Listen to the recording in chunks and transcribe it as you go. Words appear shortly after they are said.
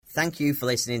Thank you for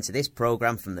listening to this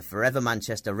programme from the Forever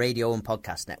Manchester Radio and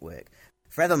Podcast Network.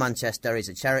 Forever Manchester is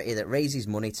a charity that raises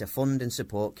money to fund and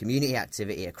support community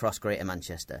activity across Greater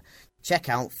Manchester. Check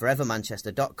out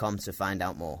forevermanchester.com to find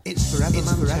out more. It's Forever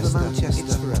Manchester.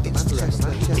 It's Forever Manchester.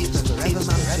 It's Forever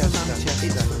Manchester. It's Forever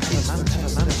Manchester.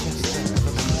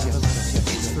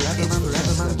 It's Forever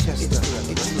Manchester. It's Forever Manchester.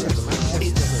 It's Forever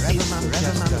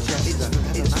Manchester.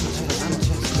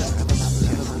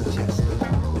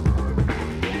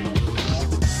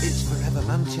 It's Forever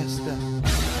Manchester.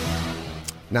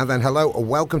 Now then, hello and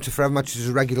welcome to Forever Manchester's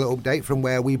regular update from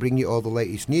where we bring you all the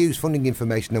latest news, funding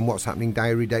information and what's happening,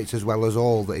 diary dates, as well as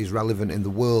all that is relevant in the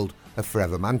world of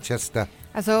Forever Manchester.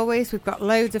 As always, we've got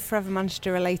loads of Forever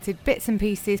Manchester related bits and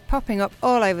pieces popping up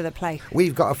all over the place.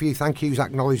 We've got a few thank yous,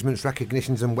 acknowledgements,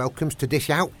 recognitions and welcomes to dish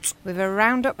out. With a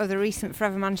roundup of the recent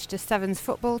Forever Manchester Sevens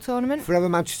football tournament. Forever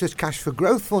Manchester's Cash for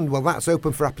Growth Fund, well, that's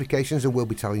open for applications and we'll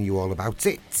be telling you all about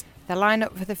it. The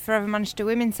lineup for the Forever Manchester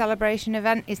Women's Celebration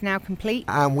event is now complete.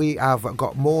 And we have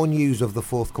got more news of the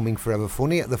forthcoming Forever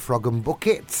Funny at the Frog and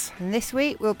Bucket. And this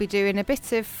week we'll be doing a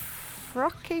bit of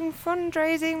frocking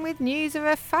fundraising with news of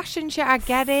a fashion show. I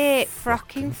get it.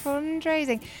 Frocking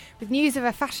fundraising. With news of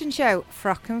a fashion show.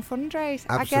 Frock and fundraise.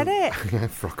 I get it.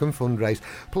 Frock and fundraise.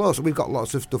 Plus, we've got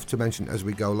lots of stuff to mention as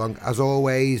we go along. As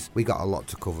always, we got a lot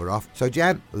to cover off. So,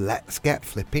 Jen, let's get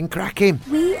flipping cracking.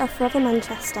 We are Forever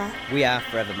Manchester. We are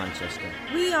Forever Manchester.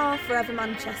 We are Forever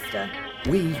Manchester.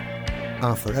 We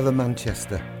are Forever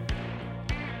Manchester.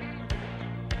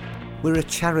 We're a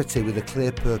charity with a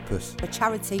clear purpose. A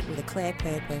charity with a clear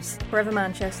purpose. Forever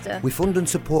Manchester. We fund and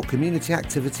support community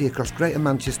activity across Greater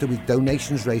Manchester with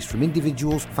donations raised from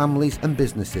individuals, families and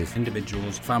businesses.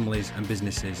 Individuals, families and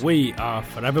businesses. We are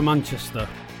Forever Manchester.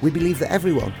 We believe that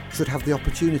everyone should have the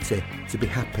opportunity to be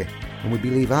happy. And we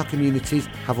believe our communities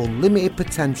have unlimited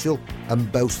potential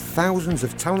and boast thousands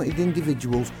of talented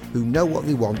individuals who know what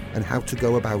they want and how to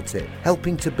go about it,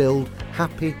 helping to build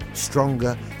happy,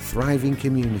 stronger, thriving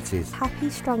communities.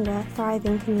 Happy, stronger,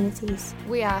 thriving communities.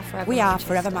 We are Forever We Manchester. are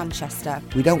Forever Manchester.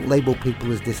 We don't label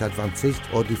people as disadvantaged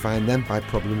or define them by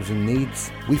problems and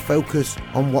needs. We focus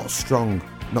on what's strong,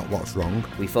 not what's wrong.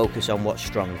 We focus on what's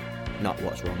strong, not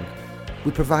what's wrong. We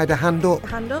provide a hand up,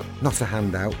 Hand up. not a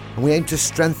handout, and we aim to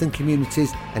strengthen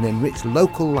communities and enrich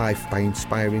local life by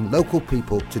inspiring local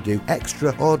people to do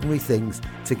extraordinary things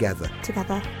together.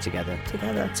 Together. Together.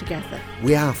 Together. Together.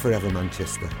 We are Forever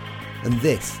Manchester, and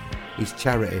this is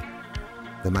charity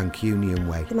the Mancunian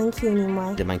way. The Mancunian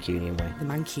way. The Mancunian way. The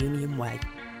Mancunian way.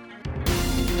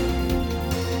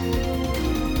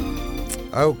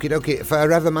 Okie dokie,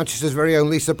 Forever Manchester's very own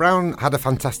Lisa Brown had a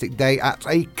fantastic day at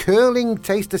a curling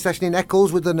taster session in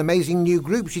Eccles with an amazing new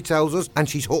group, she tells us, and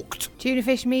she's hooked.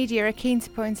 Tunafish Media are keen to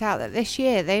point out that this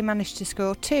year they managed to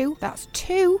score two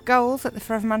goals at the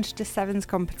Forever Manchester Sevens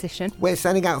competition. We're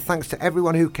sending out thanks to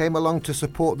everyone who came along to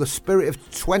support the Spirit of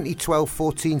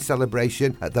 2012-14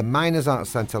 celebration at the Miners Arts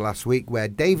Centre last week, where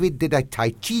David did a Tai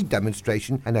Chi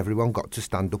demonstration and everyone got to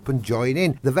stand up and join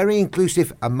in. The very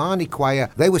inclusive Amani Choir,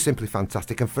 they were simply fantastic,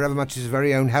 and Forever Manchester's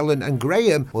very own Helen and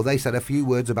Graham, well, they said a few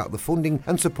words about the funding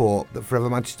and support that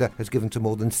Forever Manchester has given to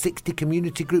more than 60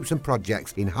 community groups and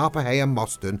projects in Harper Hay and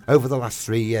Moston over the last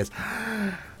 3 years.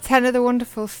 10 of the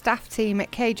wonderful staff team at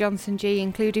K Johnson G,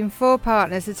 including 4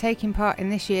 partners, are taking part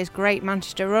in this year's Great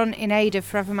Manchester Run in aid of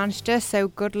Forever Manchester, so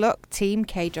good luck, Team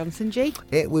K Johnson G.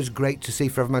 It was great to see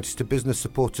Forever Manchester business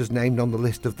supporters named on the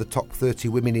list of the top 30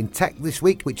 women in tech this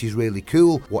week, which is really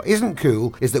cool. What isn't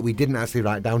cool is that we didn't actually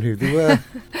write down who they were.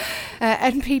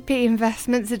 NPP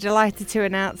Investments are delighted to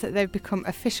announce that they've become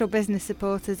official business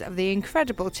supporters of the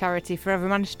incredible charity Forever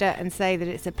Manchester and say that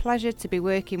it's a pleasure to be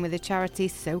working with a charity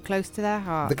so close to their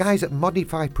heart. The guys at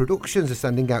Modify Productions are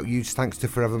sending out huge thanks to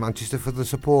Forever Manchester for the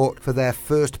support for their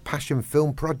first passion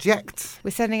film project.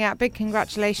 We're sending out big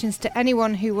congratulations to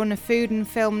anyone who won a Food and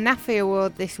Film NAFI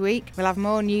award this week. We'll have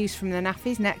more news from the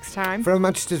NAFIs next time. Forever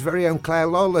Manchester's very own Claire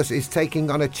Lawless is taking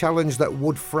on a challenge that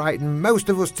would frighten most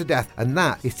of us to death, and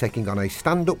that is taking on a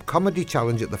stand-up comedy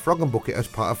challenge at the Frog and Bucket as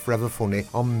part of Forever Funny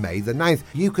on May the 9th.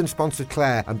 You can sponsor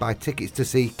Claire and buy tickets to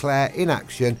see Claire in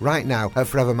action right now at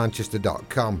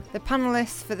forevermanchester.com. The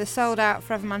panellists for the sold-out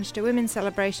Forever Manchester Women's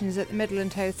celebrations at the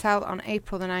Midland Hotel on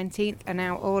April the 19th are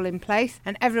now all in place,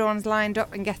 and everyone's lined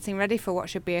up and getting ready for what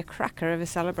should be a cracker of a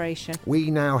celebration.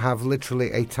 We now have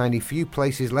literally a tiny few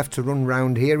places left to run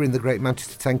round here in the Great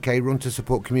Manchester 10K Run to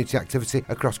support community activity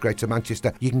across Greater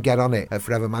Manchester. You can get on it at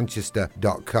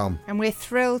forevermanchester.com. And we're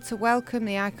thrilled to welcome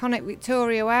the iconic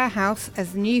Victoria Warehouse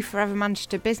as the new Forever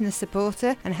Manchester business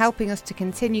supporter and helping us to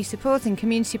continue supporting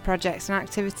community projects and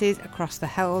activities across the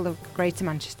whole of Greater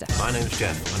Manchester. My name's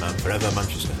Jeff and I'm Forever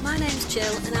Manchester. My name's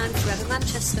Jill and I'm Forever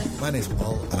Manchester. My name's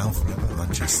Paul and I'm Forever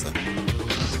Manchester.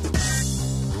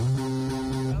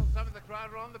 Some of the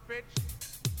crowd are on the pitch.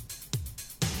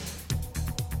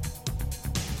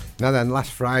 Now then,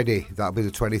 last Friday, that'll be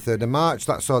the 23rd of March,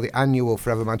 that saw the annual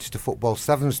Forever Manchester Football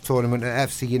Sevens tournament at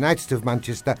FC United of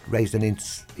Manchester raised an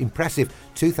impressive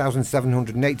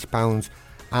 £2,780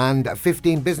 and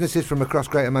 15 businesses from across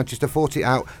Greater Manchester fought it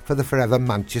out for the Forever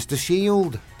Manchester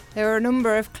Shield. There were a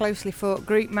number of closely fought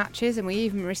group matches and we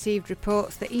even received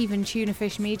reports that even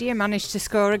Tunafish Media managed to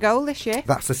score a goal this year.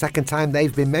 That's the second time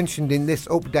they've been mentioned in this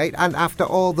update, and after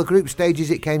all the group stages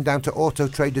it came down to Auto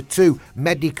Trader 2,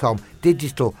 Medicom,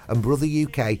 Digital and Brother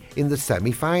UK in the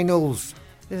semi-finals.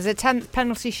 There was a 10th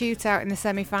penalty shootout in the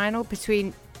semi-final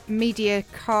between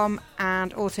Mediacom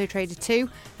and Auto Trader 2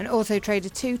 and Auto Trader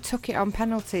 2 took it on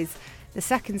penalties. The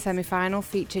second semi-final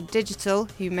featured Digital,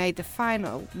 who made the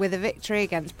final with a victory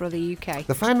against Brother UK.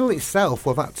 The final itself,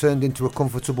 well, that turned into a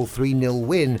comfortable 3-0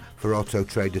 win for Auto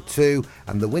Trader 2,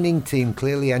 and the winning team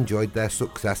clearly enjoyed their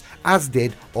success, as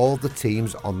did all the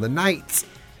teams on the night.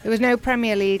 There was no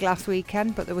Premier League last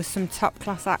weekend, but there was some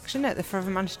top-class action at the Forever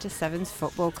Manchester Sevens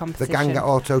football competition. The gang at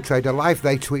Auto Trader Life,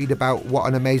 they tweeted about what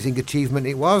an amazing achievement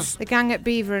it was. The gang at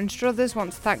Beaver and Struthers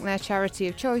want to thank their charity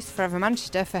of choice, Forever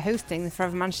Manchester, for hosting the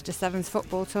Forever Manchester Sevens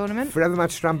football tournament. Forever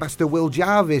Manchester ambassador Will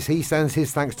Jarvis, he sends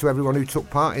his thanks to everyone who took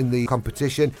part in the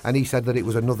competition, and he said that it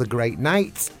was another great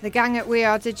night. The gang at We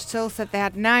Are Digital said they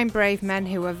had 9 brave men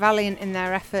who were valiant in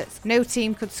their efforts. No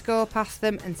team could score past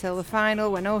them until the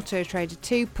final, when Auto Trader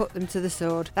 2 put them to the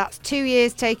sword. That's 2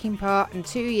 years taking part and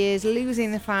 2 years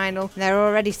losing the final. They're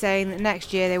already saying that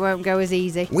next year they won't go as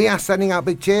easy. We are sending out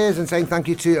big cheers and saying thank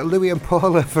you to Louis and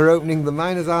Paula for opening the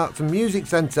Miners Arts and Music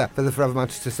Centre for the Forever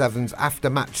Manchester Sevens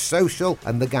after-match social,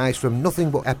 and the guys from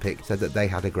Nothing But Epic said that they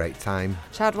had a great time.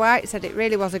 Chad White said it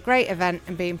really was a great event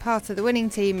and being part of the winning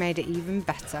team made it even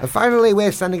better. And finally,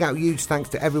 we're sending out huge thanks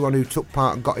to everyone who took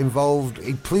part and got involved,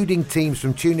 including teams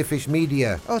from Tunafish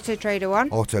Media, Auto Trader 1,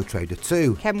 Auto Trader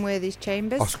 2, Kenworthy's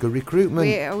Chambers, Oscar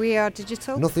Recruitment, We Are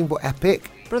Digital, Nothing But Epic,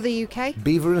 Brother UK,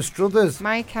 Beaver and Struthers,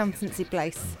 My Accountancy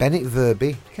Place, Bennett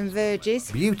Verby,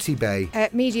 Converges, Beauty Bay,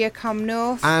 Mediacom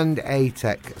North and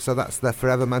ATEC. So that's the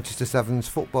Forever Manchester Sevens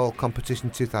football competition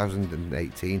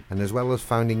 2018, and as well as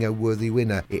finding a worthy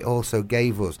winner, it also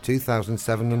gave us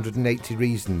 2,780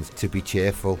 reasons to be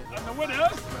cheerful. And the winner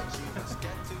of the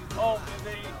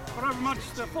Forever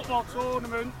Manchester football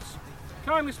tournament,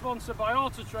 kindly sponsored by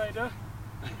Auto Trader,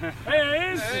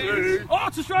 is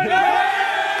Auto Trader!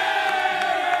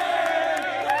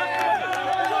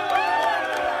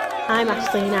 I'm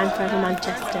Ashley and I'm Forever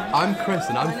Manchester. I'm Chris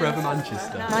and I'm Forever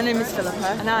Manchester. My name is Philippa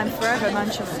and I'm Forever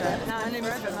Manchester. My name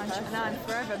is Philippa and I'm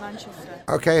Forever Manchester.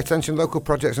 Okay, attention local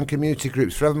projects and community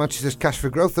groups. Forever Manchester's Cash for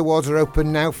Growth Awards are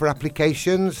open now for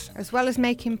applications. As well as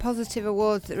making positive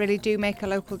awards that really do make a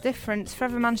local difference,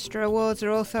 Forever Manchester Awards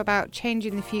are also about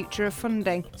changing the future of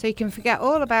funding. So you can forget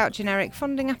all about generic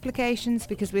funding applications,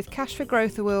 because with Cash for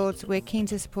Growth Awards, we're keen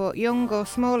to support young or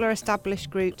smaller established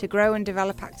groups to grow and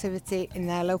develop activity in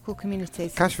their local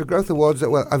communities. Cash for Growth Awards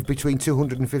of between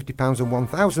 £250 and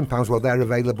 £1,000, well, they're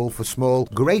available for small,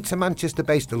 Greater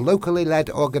Manchester-based locally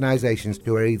led organisations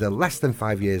who are either less than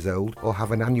 5 years old or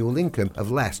have an annual income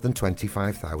of less than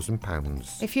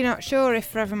 £25,000. If you're not sure if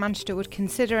Forever Manchester would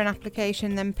consider an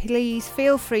application, then please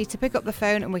feel free to pick up the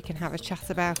phone and we can have a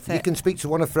chat about it. You can speak to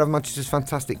one of Forever Manchester's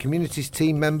fantastic communities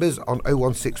team members on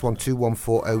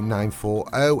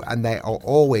 01612140940, and they are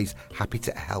always happy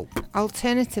to help.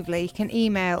 Alternatively, you can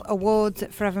email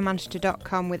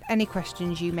awards@forevermanchester.com with any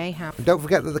questions you may have. And don't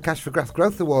forget that the Cash for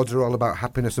Growth Awards are all about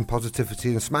happiness and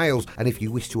positivity and smiles, and if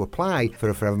you wish to apply for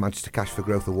a Forever Manchester Cash for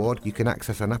Growth Award, you can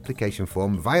access an application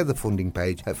form via the funding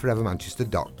page at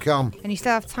forevermanchester.com. And you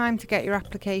still have time to get your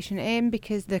application in,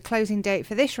 because the closing date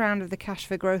for this round of the Cash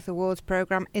for Growth Awards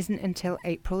programme isn't until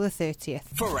April the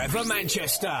 30th. Forever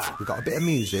Manchester. We've got a bit of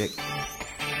music.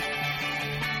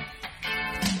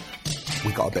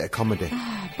 We got a bit of comedy.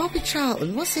 Bobby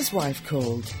Charlton, what's his wife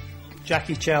called?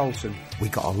 Jackie Charlton. We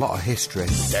got a lot of history.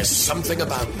 There's something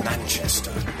about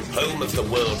Manchester, home of the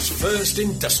world's first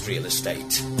industrial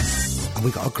estate. And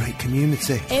we got a great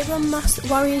community. Avon Mass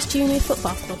Warriors Junior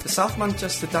Football Club. The South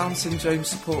Manchester Down Syndrome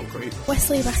Support Group.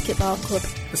 Wesley Basketball Club.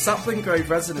 The Sapling Grove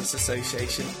Residents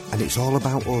Association. And it's all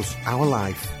about us, our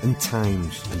life and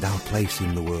times and our place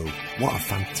in the world. What a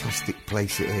fantastic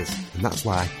place it is. And that's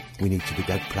why we need to be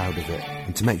dead proud of it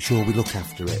and to make sure we look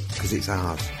after it, because it's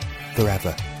ours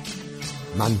forever.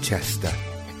 Manchester.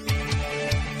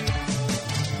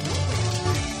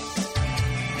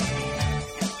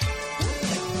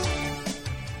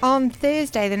 On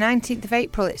Thursday, the 19th of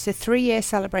April, it's a 3-year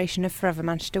celebration of Forever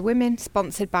Manchester Women,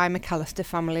 sponsored by McAllister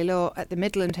Family Law at the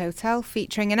Midland Hotel,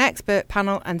 featuring an expert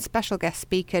panel and special guest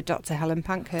speaker, Dr. Helen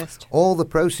Pankhurst. All the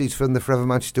proceeds from the Forever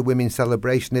Manchester Women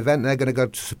celebration event, they're going to go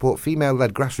to support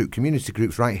female-led grassroots community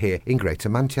groups right here in Greater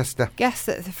Manchester. Guests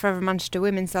at the Forever Manchester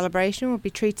Women celebration will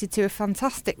be treated to a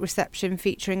fantastic reception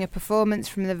featuring a performance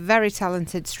from the very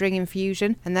talented String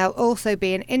Infusion, and there'll also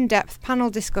be an in-depth panel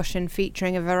discussion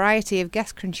featuring a variety of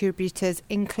guest contributors,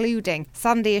 including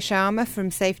Sandy Ashama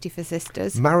from Safety for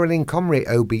Sisters, Marilyn Comrie,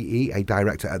 OBE, a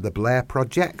director at the Blair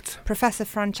Project, Professor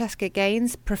Francesca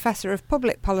Gaines, Professor of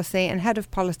Public Policy and Head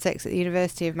of Politics at the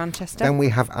University of Manchester. Then we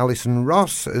have Alison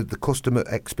Ross, the Customer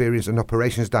Experience and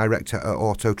Operations Director at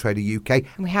Auto Trader UK.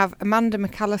 And we have Amanda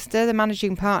McAllister, the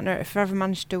Managing Partner at Forever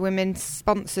Manchester Women,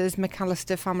 sponsors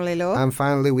McAllister Family Law. And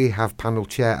finally we have Panel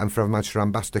Chair and Forever Manchester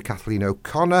Ambassador Kathleen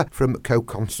O'Connor from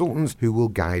Co-Consultants, who will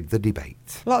guide the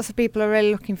debate. Lots of people are really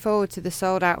looking forward to the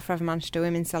sold-out Forever Manchester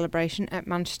Women celebration at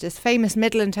Manchester's famous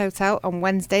Midland Hotel on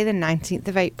Wednesday the 19th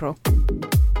of April.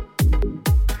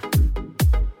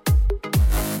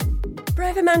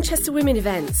 Forever Manchester Women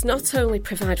events not only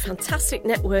provide fantastic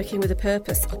networking with a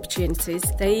purpose opportunities,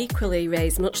 they equally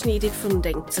raise much needed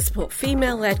funding to support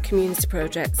female-led community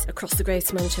projects across the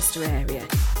Greater Manchester area.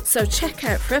 So check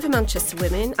out Forever Manchester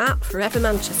Women at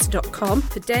forevermanchester.com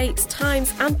for dates,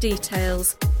 times and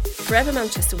details. Forever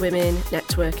Manchester Women,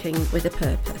 networking with a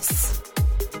purpose.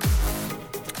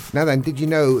 Now then, did you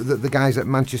know that the guys at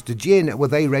Manchester Gin, well,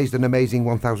 they raised an amazing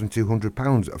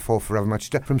 £1,200 for Forever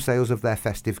Manchester from sales of their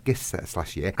festive gift sets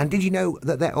last year? And did you know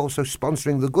that they're also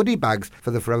sponsoring the goodie bags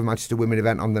for the Forever Manchester Women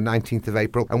event on the 19th of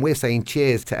April? And we're saying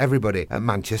cheers to everybody at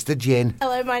Manchester Gin.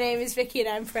 Hello, my name is Vicky and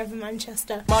I'm Forever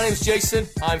Manchester. My name's Jason,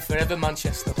 I'm Forever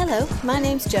Manchester. Hello, my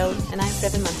name's Joan and I'm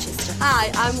Forever Manchester. Hi,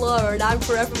 I'm Laura and I'm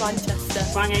Forever Manchester.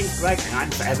 My name's Greg and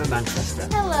I'm Forever Manchester.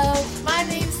 Hello, my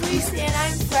name's Lucy and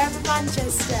I'm Forever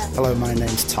Manchester. Hello, my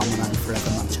name's Tom and I'm Forever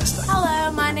Manchester.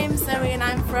 Hello, my name's Zoe and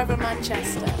I'm Forever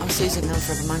Manchester. I'm Susan and I'm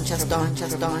Forever Manchester.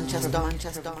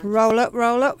 Roll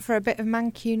up for a bit of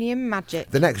Mancunian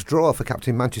magic. The next draw for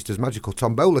Captain Manchester's Magical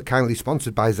Tombola, kindly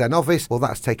sponsored by Zen Office, well,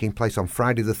 that's taking place on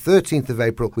Friday the 13th of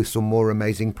April with some more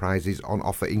amazing prizes on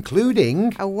offer,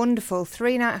 including a wonderful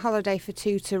 3-night holiday for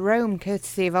two to Rome,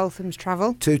 courtesy of Oltham's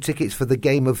Travel, 2 tickets for the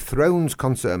Game of Thrones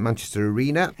concert at Manchester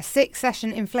Arena, a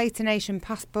 6-session Inflator-Nation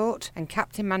passport, and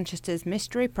Captain Manchester's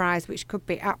mystery prize, which could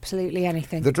be absolutely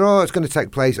anything. The draw is going to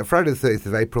take place on Friday the 30th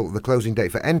of April. The closing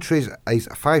date for entries is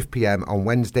 5 p.m. on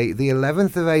Wednesday the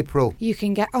 11th of April. You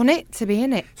can get on it to be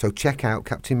in it. So check out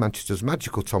Captain Manchester's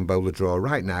Magical Tombola draw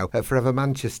right now at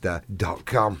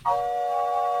forevermanchester.com.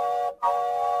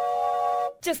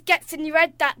 Just gets in your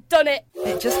head, that done it.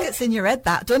 It just gets in your head,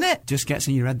 that done it. Just gets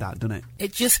in your head, that done it.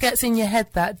 It just gets in your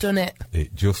head, that done it.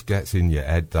 It just gets in your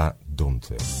head, that done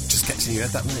it. Just gets in your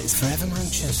head, that done it. It's Forever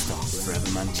Manchester.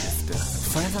 Forever Manchester.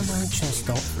 Forever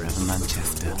Manchester. Forever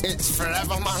Manchester. It's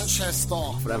Forever Manchester.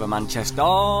 Forever Manchester.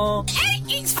 Hey,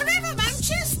 it's Forever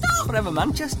Manchester. Forever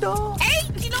Manchester. Hey,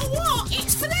 you know what?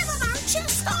 It's Forever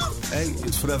Manchester. Hey,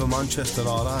 it's Forever Manchester,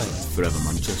 alright. Forever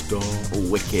Manchester. Oh,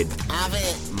 wicked. Have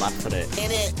it. Mad for it.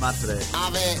 In it. Mad for it.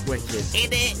 Have it. Wicked.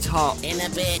 In it. Top. In a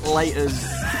bit. Laters.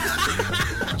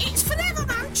 It's Forever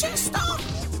Manchester.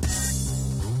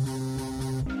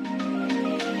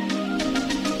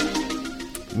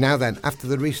 Now then, after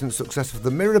the recent success of the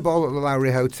Mirror Ball at the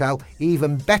Lowry Hotel,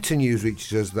 even better news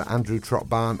reaches us that Andrew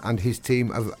Trotbarn and his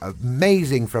team of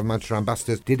amazing Forever Manchester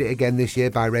ambassadors did it again this year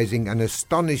by raising an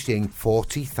astonishing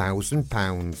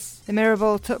 £40,000. The Mirror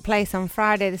Ball took place on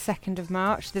Friday the 2nd of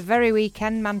March. The very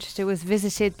weekend Manchester was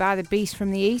visited by the Beast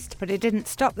from the East, but it didn't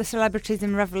stop the celebrities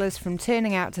and revellers from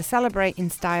turning out to celebrate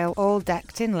in style, all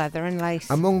decked in leather and lace.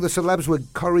 Among the celebs were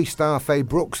Corrie star Faye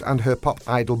Brooks and her pop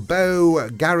idol beau,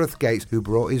 Gareth Gates, who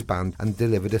brought his band and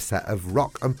delivered a set of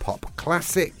rock and pop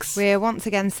classics. We're once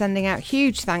again sending out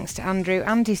huge thanks to Andrew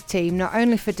and his team, not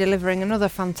only for delivering another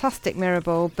fantastic Mirror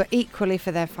Ball, but equally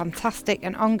for their fantastic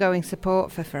and ongoing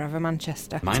support for Forever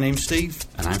Manchester. My name's Steve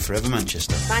and I'm Forever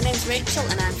Manchester. My name's Rachel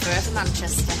and I'm Forever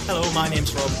Manchester. Hello, my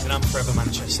name's Rob and I'm Forever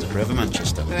Manchester. Forever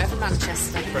Manchester. Forever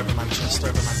Manchester. Forever Manchester.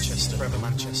 Forever Manchester. Forever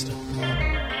Manchester.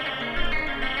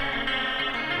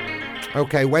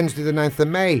 OK, Wednesday the 9th of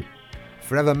May.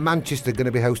 Forever Manchester going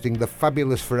to be hosting the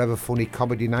fabulous Forever Funny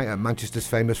Comedy Night at Manchester's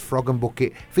famous Frog and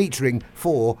Bucket, featuring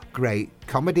 4 great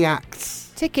comedy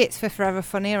acts. Tickets for Forever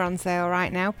Funny are on sale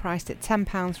right now, priced at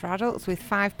 £10 for adults with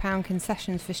 £5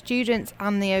 concessions for students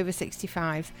and the over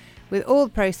 65s. with all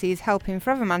the proceeds helping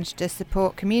Forever Manchester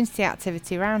support community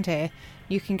activity around here.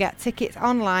 You can get tickets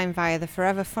online via the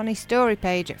Forever Funny story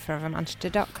page at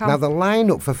forevermanchester.com. Now, the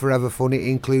lineup for Forever Funny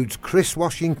includes Chris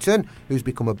Washington, who's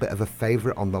become a bit of a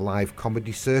favourite on the live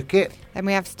comedy circuit. Then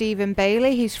we have Stephen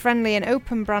Bailey, whose friendly and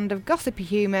open brand of gossipy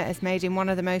humour has made him one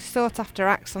of the most sought-after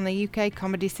acts on the UK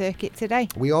comedy circuit today.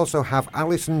 We also have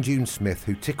Alison June Smith,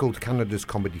 who tickled Canada's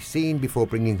comedy scene before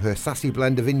bringing her sassy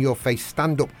blend of in-your-face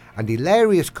stand-up and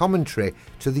hilarious commentary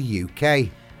to the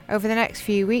UK. Over the next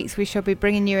few weeks, we shall be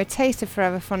bringing you a taste of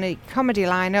Forever Funny comedy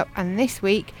lineup, and this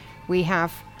week we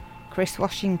have Chris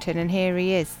Washington, and here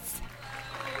he is.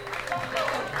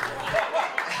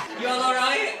 You all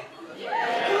alright?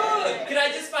 Yeah. Good. Can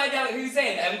I just find out who's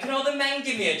in? Can all the men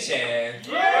give me a cheer?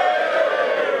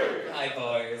 Yeah. Hi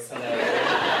boys, hello.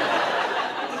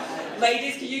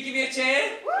 Ladies, can you give me a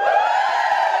cheer?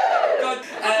 Good.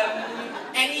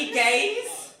 Any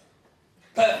gays?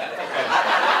 Perfect.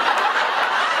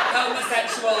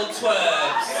 Homosexual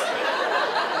twerps.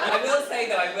 I will say,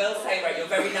 right, you're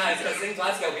very nice, because I was in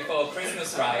Glasgow before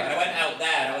Christmas, right, and I went out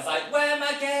there and I was like, where are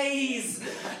my gays?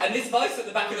 And this voice at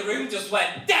the back of the room just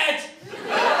went, dead!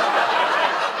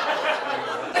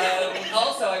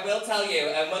 Also, I will tell you,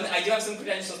 I do have some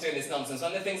credentials doing this nonsense.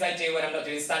 One of the things I do when I'm not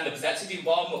doing stand-up is actually do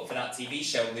warm-up for that TV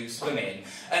show, Loose Women.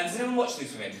 Does anyone watch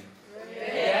Loose Women?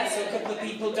 Yeah, so a couple of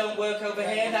people don't work over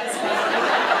here, that's fine.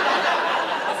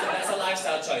 That's a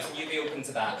lifestyle choice, and you'd be open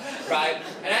to that, right?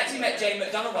 And I actually met Jane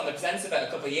McDonald on the presenter bit a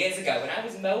couple of years ago, and I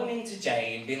was moaning to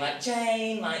Jane, being like,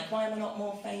 Jane, like, why am I not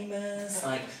more famous?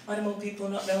 Like, why do more people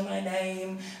not know my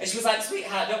name? And she was like,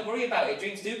 sweetheart, don't worry about it,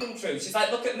 dreams do come true. She's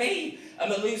like, look at me,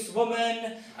 I'm a loose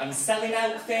woman, I'm selling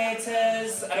out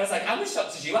theatres, and I was like, I'm as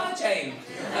shocked as you are, Jane.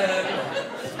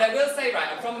 I will say, right,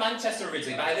 I'm from Manchester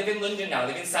originally, but I live in London now, I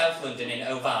live in South London, in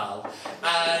Oval,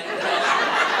 and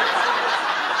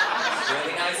it's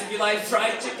really nice if you like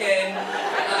fried chicken.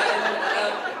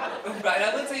 Right,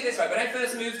 I will tell you this, right, when I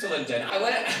first moved to London, I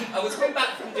was coming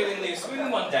back from doing Loose Women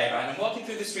one day, right, and I'm walking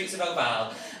through the streets of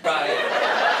Oval, right,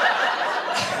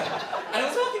 and I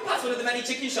was walking past one of the many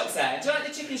chicken shops there. Do you like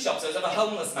the chicken shops? There was a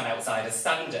homeless man outside as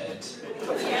standard.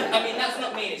 I mean, that's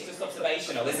not mean, it's just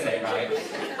observational, isn't it, right?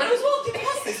 And I was walking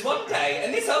past this one day,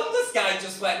 and this homeless guy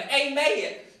just went, hey,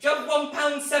 mate, do you have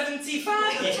 £1.75? I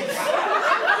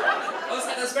was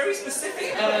like, that's very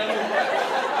specific.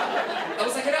 I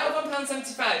was like, I don't have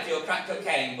 £1.75 for your crack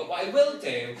cocaine, but what I will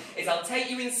do is I'll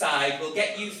take you inside, we'll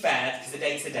get you fed, because the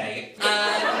day's a day,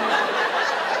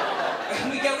 and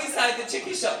we go inside the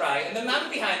chicken shop, right, and the man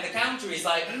behind the counter is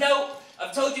like, no,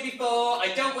 I've told you before,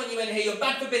 I don't want you in here, you're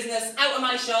bad for business, out of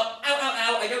my shop, out,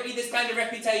 I don't need this kind of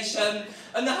reputation.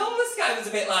 And the homeless guy was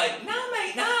a bit like, nah,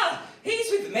 mate, nah,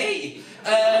 he's with me.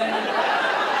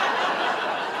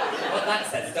 What that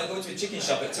says is don't go to a chicken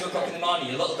shop at 2 o'clock in the morning,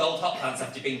 your little gold hot pants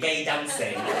after you've been gay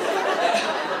dancing.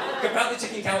 Apparently the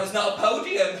chicken counter's not a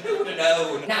podium, who would have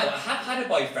known? Now, I have had a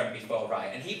boyfriend before,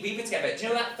 right, and we were together, do you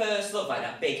know that first love, like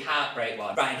that big heartbreak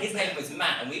one? Right, and his name was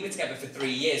Matt, and we were together for 3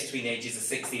 years between the ages of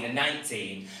 16 and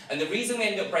 19. And the reason we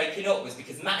ended up breaking up was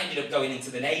because Matt ended up going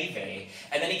into the Navy,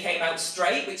 and then he came out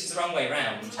straight, which is the wrong way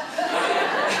round.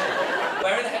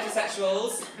 Where are the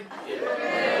heterosexuals?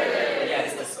 Yeah,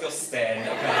 it's disgusting,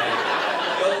 okay.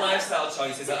 Your lifestyle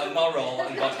choices are immoral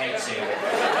and God hates you.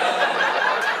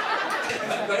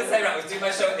 I've got to say, right, I was doing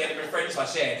my show at the Edinburgh Fringe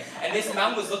last year, and this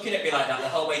man was looking at me like that the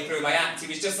whole way through my act. He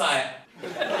was just like...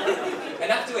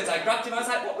 And afterwards I grabbed him, I was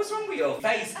like, what was wrong with your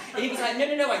face? And he was like,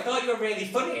 no, I thought you were really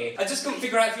funny. I just couldn't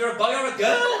figure out if you're a boy or a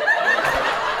girl.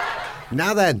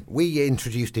 Now then, we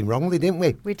introduced him wrongly, didn't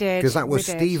we? We did. Because that was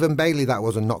Stephen Bailey, that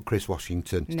was, and not Chris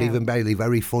Washington. No. Stephen Bailey,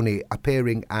 very funny,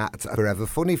 appearing at Forever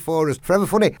Funny for us. Forever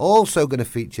Funny also going to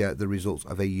feature the results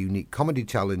of a unique comedy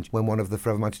challenge when one of the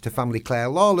Forever Manchester family, Claire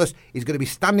Lawless, is going to be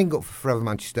standing up for Forever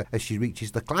Manchester as she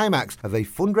reaches the climax of a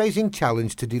fundraising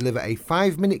challenge to deliver a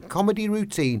 5-minute comedy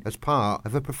routine as part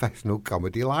of a professional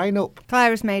comedy lineup.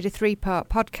 Claire has made a 3-part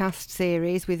podcast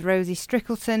series with Rosie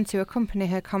Strickleton to accompany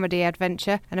her comedy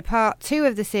adventure, and a part 2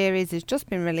 of the series has just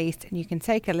been released, and you can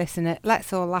take a listen at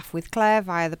Let's All Laugh with Claire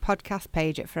via the podcast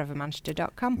page at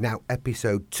forevermanchester.com. Now,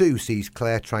 episode 2 sees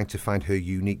Claire trying to find her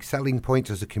unique selling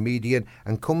point as a comedian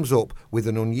and comes up with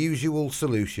an unusual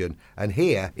solution. And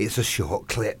here, it's a short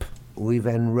clip. We've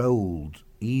enrolled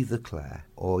either Claire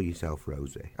or yourself,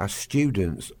 Rosie, as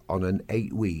students on an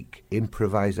 8-week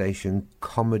improvisation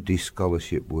comedy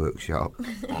scholarship workshop.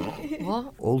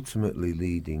 What? Ultimately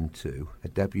leading to a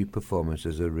debut performance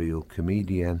as a real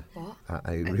comedian. What? At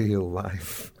a real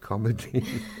life comedy.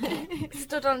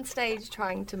 Stood on stage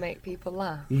trying to make people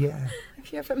laugh? Yeah.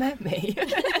 Have you ever met me?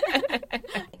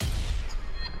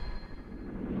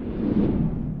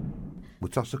 We'll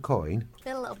toss a coin. I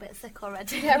feel a little bit sick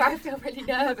already. Yeah, I feel really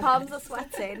nervous. My palms are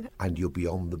sweating. And you'll be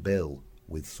on the bill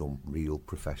with some real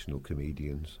professional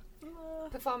comedians.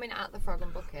 Performing at the Frog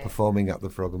and Bucket. Performing at the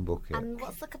Frog and Bucket. And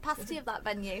what's the capacity of that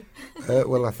venue?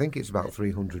 Well, I think it's about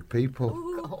 300 people.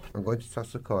 Ooh. I'm going to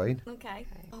toss a coin. Okay.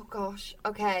 Oh gosh.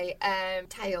 Okay.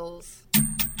 Tails.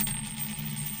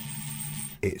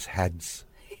 It's heads.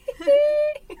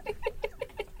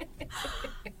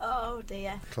 Oh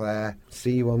dear. Claire,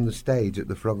 see you on the stage at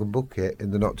the Frog and Bucket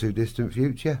in the not too distant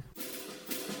future.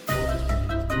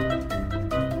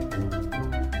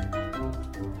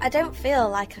 I don't feel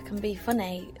like I can be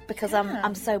funny because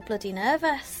I'm so bloody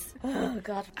nervous. Oh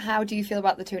God. How do you feel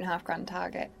about the £2.5 grand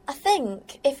target? I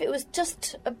think if it was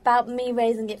just about me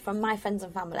raising it from my friends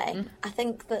and family, I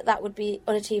think that would be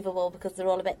unachievable because they're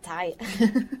all a bit tight.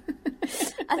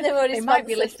 And they've already They might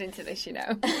be listening to this, you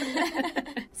know.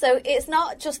 So it's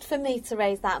not just for me to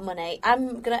raise that money.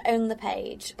 I'm going to own the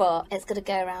page, but it's going to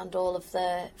go around all of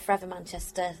the Forever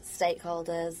Manchester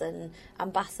stakeholders and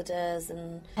ambassadors,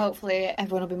 and hopefully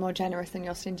everyone will be more generous than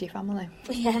your stingy family.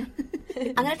 Yeah.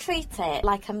 I'm going to treat it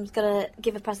like I'm going to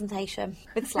give a presentation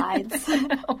with slides.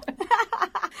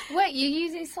 Wait, you're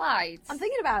using slides? I'm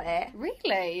thinking about it.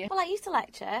 Really? Well, I used to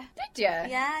lecture. Did you?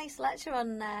 Yeah, I used to lecture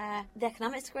on the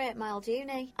economics degree at my old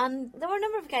uni. And there were a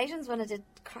number of occasions when I did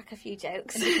crack a few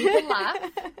jokes. Did people laugh?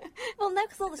 Well, no,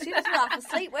 because all the students were half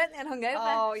asleep, weren't they, and hungover?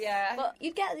 Oh, yeah. But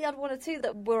you'd get the odd one or two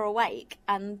that were awake,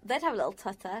 and they'd have a little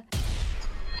tutter.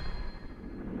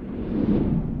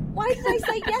 Why did I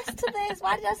say yes to this?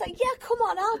 Why did I say, yeah, come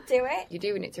on, I'll do it? You're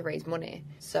doing it to raise money,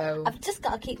 so... I've just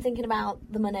got to keep thinking about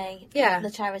the money,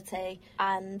 the charity,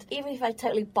 and even if I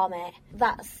totally bomb it,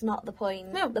 that's not the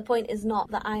point. No. The point is not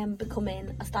that I am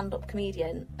becoming a stand-up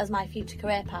comedian as my future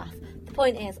career path. The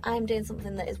point is I am doing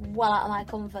something that is well out of my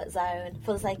comfort zone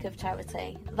for the sake of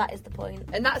charity. That is the point.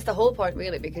 And that's the whole point,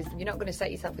 really, because you're not going to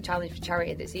set yourself a challenge for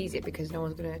charity that's easy because no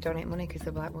one's going to donate money because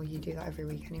they'll be like, well, you do that every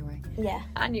week anyway. Yeah.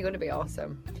 And you're going to be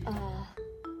awesome.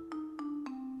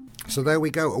 So there we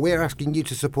go. We're asking you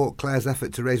to support Claire's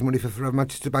effort to raise money for Forever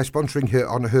Manchester by sponsoring her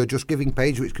on her Just Giving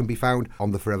page, which can be found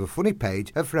on the Forever Funny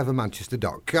page at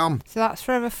forevermanchester.com. So that's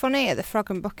Forever Funny at the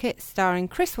Frog and Bucket, starring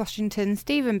Chris Washington,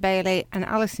 Stephen Bailey and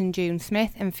Alison June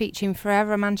Smith, and featuring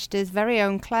Forever Manchester's very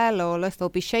own Claire Lawless. They'll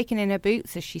be shaking in her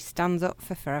boots as she stands up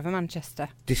for Forever Manchester.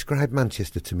 Describe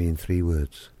Manchester to me in 3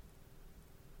 words.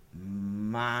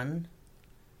 Man.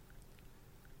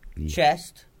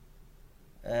 Chest.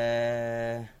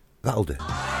 That'll do.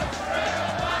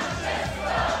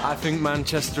 I think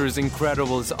Manchester is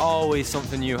incredible. There's always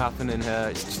something new happening here.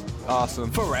 It's just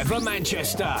awesome. Forever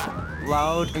Manchester.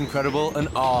 Loud, incredible and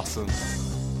awesome.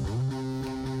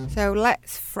 So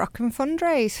let's frock and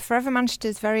fundraise. Forever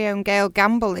Manchester's very own Gail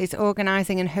Gamble is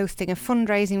organising and hosting a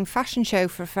fundraising fashion show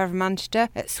for Forever Manchester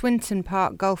at Swinton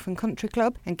Park Golf and Country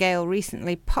Club, and Gail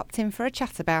recently popped in for a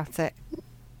chat about it.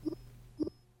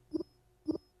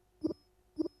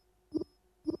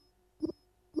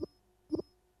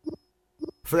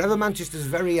 Forever Manchester's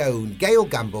very own Gail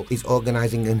Gamble is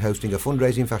organising and hosting a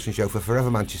fundraising fashion show for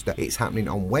Forever Manchester. It's happening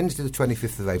on Wednesday the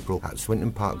 25th of April at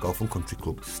Swinton Park Golf and Country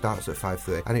Club. It starts at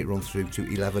 5:30 and it runs through to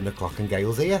 11 o'clock, and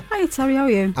Gail's here. Hi Terry, how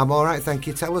are you? I'm alright, thank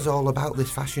you. Tell us all about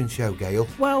this fashion show, Gail.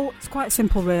 Well, it's quite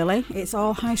simple really. It's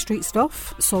all high street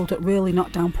stuff, sold at really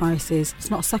knocked down prices.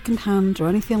 It's not second hand or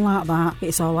anything like that.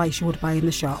 It's all like you would buy in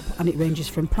the shop, and it ranges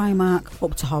from Primark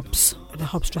up to Hobbs. The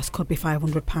Hobbs dress could be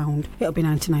 £500. It'll be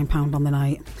 £99 on the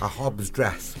night. A Hobbs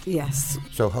dress? Yes.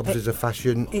 So Hobbs is a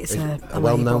fashion... It's a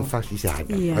well-known fashion...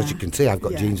 Yeah. As you can see, I've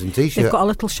got jeans and T-shirts. They've got a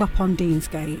little shop on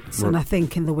Deansgate, and I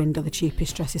think in the window the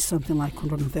cheapest dress is something like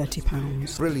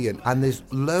 £130. Brilliant. And there's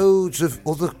loads of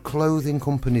other clothing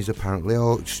companies, apparently,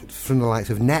 or from the likes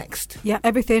of Next. Yeah,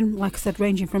 everything, like I said,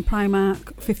 ranging from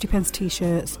Primark, 50p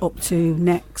T-shirts, up to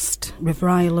Next, River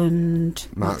Island,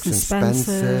 Marks and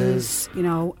Spencer's, you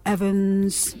know, Evans,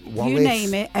 Wallace. You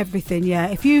name it, everything, yeah.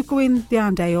 If you go in the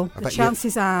Arndale, the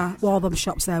chances are Waltham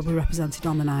shops there will be represented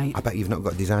on the night. I bet you've not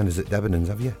got designers at Debenhams,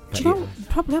 have you? Do you know,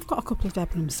 probably I've got a couple of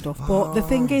Debenhams stuff, but the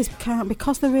thing is,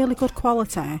 because they're really good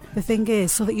quality, the thing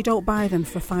is, so that you don't buy them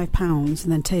for £5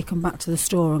 and then take them back to the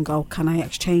store and go, can I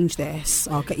exchange this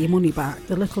or get your money back?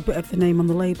 The little bit of the name on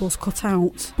the label's cut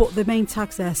out, but the main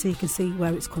tag's there so you can see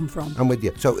where it's come from. I'm with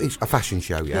you. So it's a fashion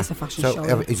show, yeah? It's a fashion show.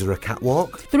 So is there a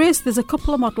catwalk? There's a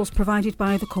couple of models provided provided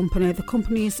by the company. The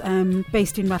company is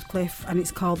based in Radcliffe, and it's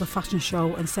called the Fashion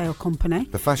Show and Sale Company.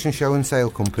 The Fashion Show and Sale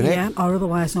Company? Yeah, or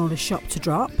otherwise known as Shop to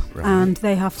Drop. Right. And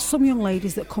they have some young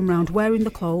ladies that come round wearing the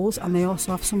clothes, and they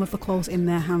also have some of the clothes in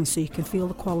their hands so you can feel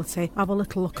the quality, have a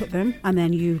little look at them, and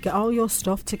then you get all your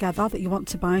stuff together that you want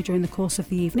to buy during the course of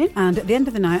the evening. And at the end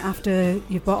of the night, after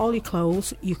you've bought all your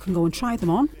clothes, you can go and try them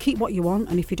on, keep what you want,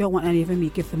 and if you don't want any of them,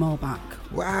 you give them all back.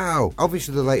 Wow.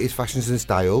 Obviously the latest fashions and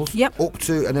styles. Yep. Up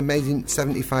to an amazing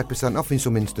 75% off in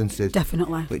some instances.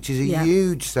 Definitely. Which is a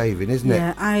huge saving, isn't it?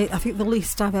 Yeah, I think the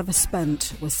least I've ever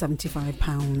spent was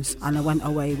 £75, and I went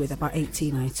away with about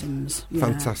 18 items. Yeah.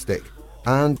 Fantastic.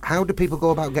 And how do people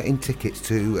go about getting tickets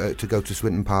to go to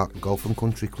Swinton Park Golf and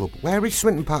Country Club? Where is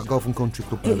Swinton Park Golf and Country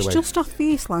Club, by the way? It's just off the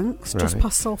East Lancs, just Right.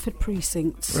 past Salford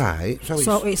Precincts. Right.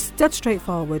 So it's dead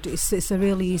straightforward. It's a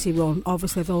really easy run.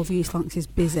 Obviously, though, the East Lancs is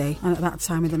busy, and at that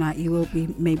time of the night you will be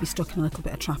maybe stuck in a little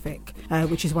bit of traffic,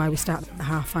 which is why we start at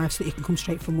 5:30 so that you can come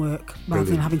straight from work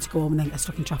rather than having to go home and then get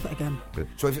stuck in traffic again.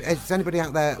 So if there's anybody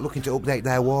out there looking to update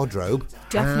their wardrobe,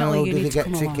 Definitely, how you do need they to get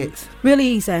come tickets? along. Really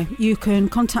easy. You can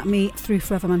contact me through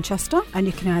Forever Manchester, and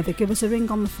you can either give us a ring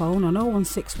on the phone on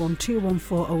 0161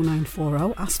 214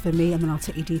 0940, ask for me, and then I'll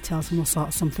take your details and we'll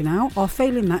sort something out. Or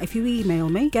failing that, if you email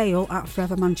me,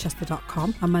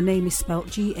 gayle@forevermanchester.com, and my name is spelt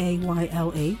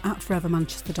GAYLE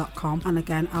 @forevermanchester.com, and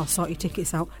again, I'll sort your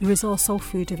tickets out. There is also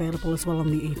food available as well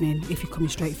on the evening if you're coming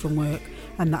straight from work,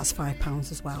 and that's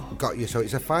 £5 as well. Got you. So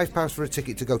it's a £5 for a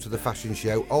ticket to go to the fashion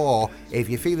show, or if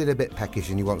you're feeling a bit peckish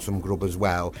and you want some grub as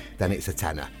well, then it's a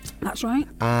tenner. That's right.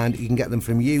 And you can get them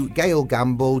from you, Gayle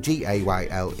Gamble,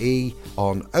 GAYLE,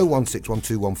 on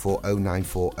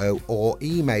 01612140940, or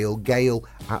email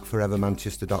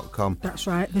gayle@forevermanchester.com. That's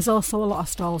right. There's also a lot of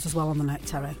stalls as well on the night,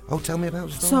 Terry. Oh, tell me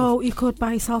about stalls. So you could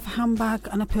buy yourself a handbag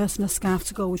and a purse and a scarf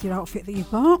to go with your outfit that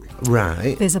you've bought.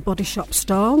 Right. There's a body shop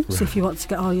stall, so if you want to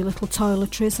get all your little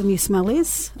toiletries and your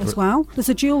smellies as well. There's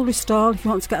a jewellery stall if you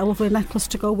want to get a lovely necklace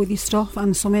to go with your stuff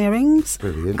and some earrings.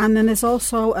 Brilliant. And then there's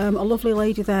also a lovely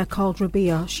lady there called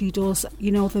Rabia. She does,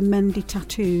 the Mendy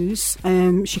tattoos.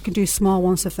 She can do small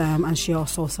ones of them, and she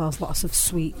also sells lots of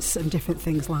sweets and different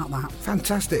things like that.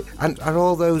 Fantastic. And are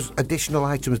all those additional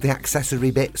items, the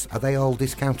accessory bits, are they all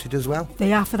discounted as well?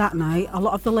 They are for that night. A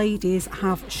lot of the ladies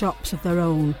have shops of their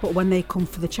own, but when they come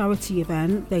for the charity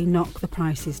event, they knock the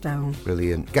prices down.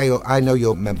 Brilliant. Gayle, I know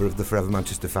you're a member of the Forever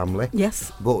Manchester family.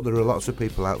 Yes. But there are lots of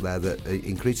people out there that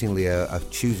increasingly are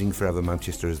choosing Forever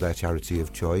Manchester as their charity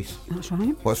of choice. That's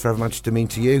right. What's Forever Manchester mean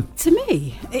to you? To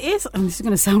me, it is, and this is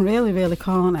going to sound really, really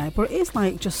corny, but it is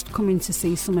like just coming to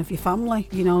see some of your family,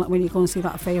 like when you go and see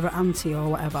that favourite auntie or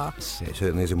whatever. It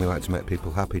certainly is, and we like to make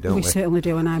people happy, don't we? We certainly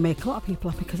do, and I make a lot of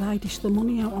people happy because I dish the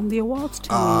money out on the awards team.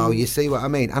 Oh, you see what I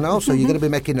mean? And also, you're going to be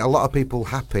making a lot of people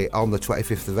happy on the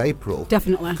 25th of April.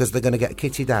 Definitely. Because they're going to get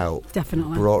kitted out.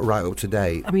 Definitely. Brought right up to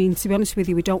date. I mean, to be honest with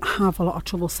you, we don't have a lot of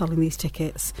trouble selling these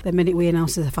tickets. The minute we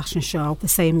announce it's a fashion show, the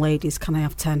same ladies, can I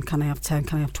have 10, can I have 10,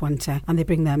 can I have 20? And they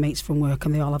bring their mates from work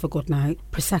and they all have a good night.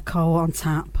 Prosecco on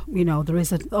tap. There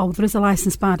is a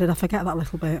licensed bar. Did I forget that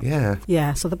little bit? Yeah.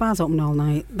 Yeah, so the bar's open all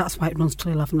night. That's why it runs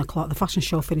till 11 o'clock. The fashion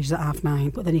show finishes at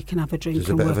 9:30, but then you can have a drink. There's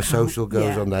a and bit work of a social out.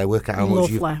 goes on there. Work out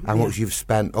how much you've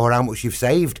spent or how much you've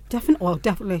saved.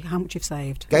 Definitely how much you've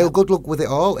saved. Gayle, good luck with it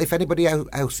all. If anybody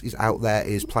else is out there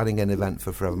is planning an event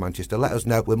for Forever Manchester, let us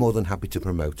know. We're more than happy to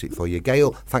promote it for you.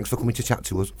 Gayle, thanks for coming to chat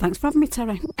to us. Thanks for having me,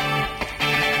 Terry.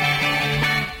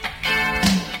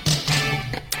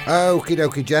 Okie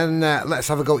dokie, Jen, let's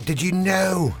have a go. Did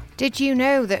you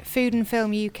know that Food and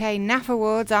Film UK NAF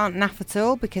Awards aren't NAF at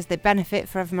all because they benefit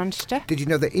Forever Manchester? Did you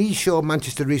know that Eshaw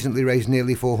Manchester recently raised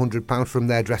nearly £400 from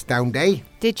their Dress Down Day?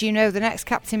 Did you know the next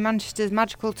Captain Manchester's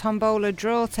Magical Tombola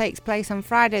draw takes place on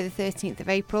Friday the 13th of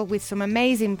April with some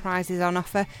amazing prizes on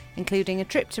offer, including a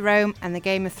trip to Rome and the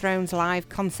Game of Thrones live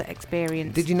concert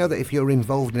experience? Did you know that if you're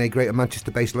involved in a Greater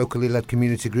Manchester-based locally led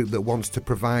community group that wants to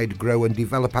provide, grow and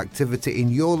develop activity in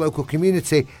your local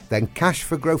community, then Cash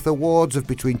for Growth awards of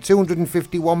between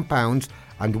 £251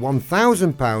 and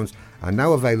 £1,000 are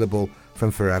now available from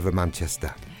Forever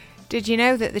Manchester? Did you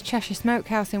know that the Cheshire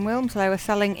Smokehouse in Wilmslow are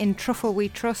selling In Truffle We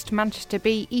Trust Manchester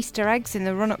Bee Easter eggs in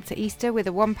the run-up to Easter with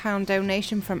a £1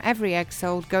 donation from every egg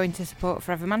sold going to support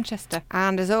Forever Manchester?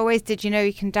 And as always, did you know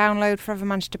you can download Forever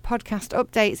Manchester podcast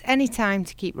updates anytime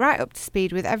to keep right up to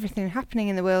speed with everything happening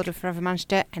in the world of Forever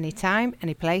Manchester, anytime,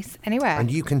 anyplace, anywhere? And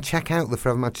you can check out the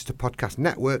Forever Manchester podcast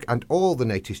network and all the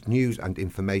latest news and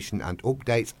information and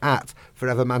updates at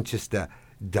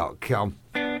forevermanchester.com.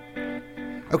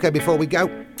 OK, before we go,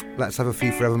 let's have a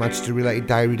few Forever Manchester related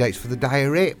diary dates for the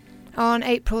diary. On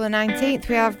April the 19th,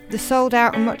 we have the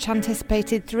sold-out and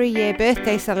much-anticipated 3-year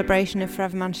birthday celebration of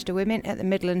Forever Manchester Women at the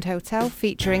Midland Hotel,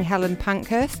 featuring Helen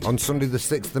Pankhurst. On Sunday the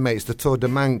 6th of May, it's the Tour de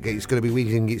Manche. It's going to be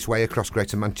weaving its way across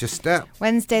Greater Manchester.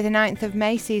 Wednesday the 9th of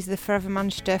May sees the Forever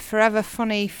Manchester Forever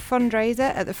Funny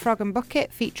fundraiser at the Frog and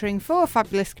Bucket, featuring 4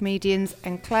 fabulous comedians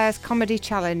and Claire's Comedy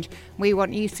Challenge. We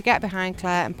want you to get behind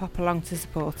Claire and pop along to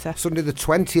support her. Sunday the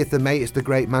 20th of May, it's the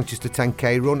Great Manchester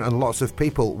 10K run, and lots of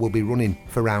people will be running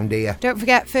for round here. Don't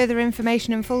forget, further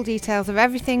information and full details of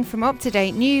everything from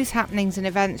up-to-date news, happenings and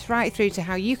events right through to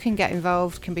how you can get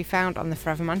involved can be found on the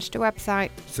Forever Manchester website.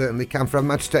 Certainly can. Forever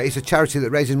Manchester is a charity that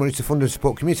raises money to fund and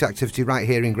support community activity right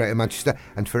here in Greater Manchester,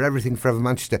 and for everything Forever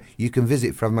Manchester you can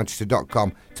visit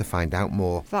forevermanchester.com to find out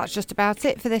more. So that's just about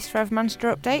it for this Forever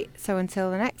Manchester update, so until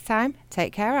the next time,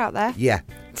 take care out there. Yeah,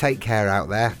 take care out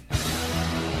there.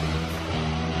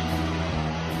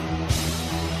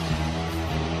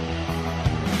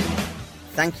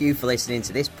 Thank you for listening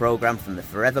to this programme from the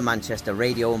Forever Manchester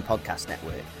Radio and Podcast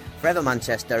Network. Forever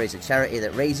Manchester is a charity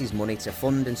that raises money to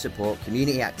fund and support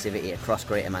community activity across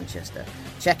Greater Manchester.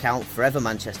 Check out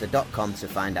forevermanchester.com to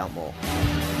find out more.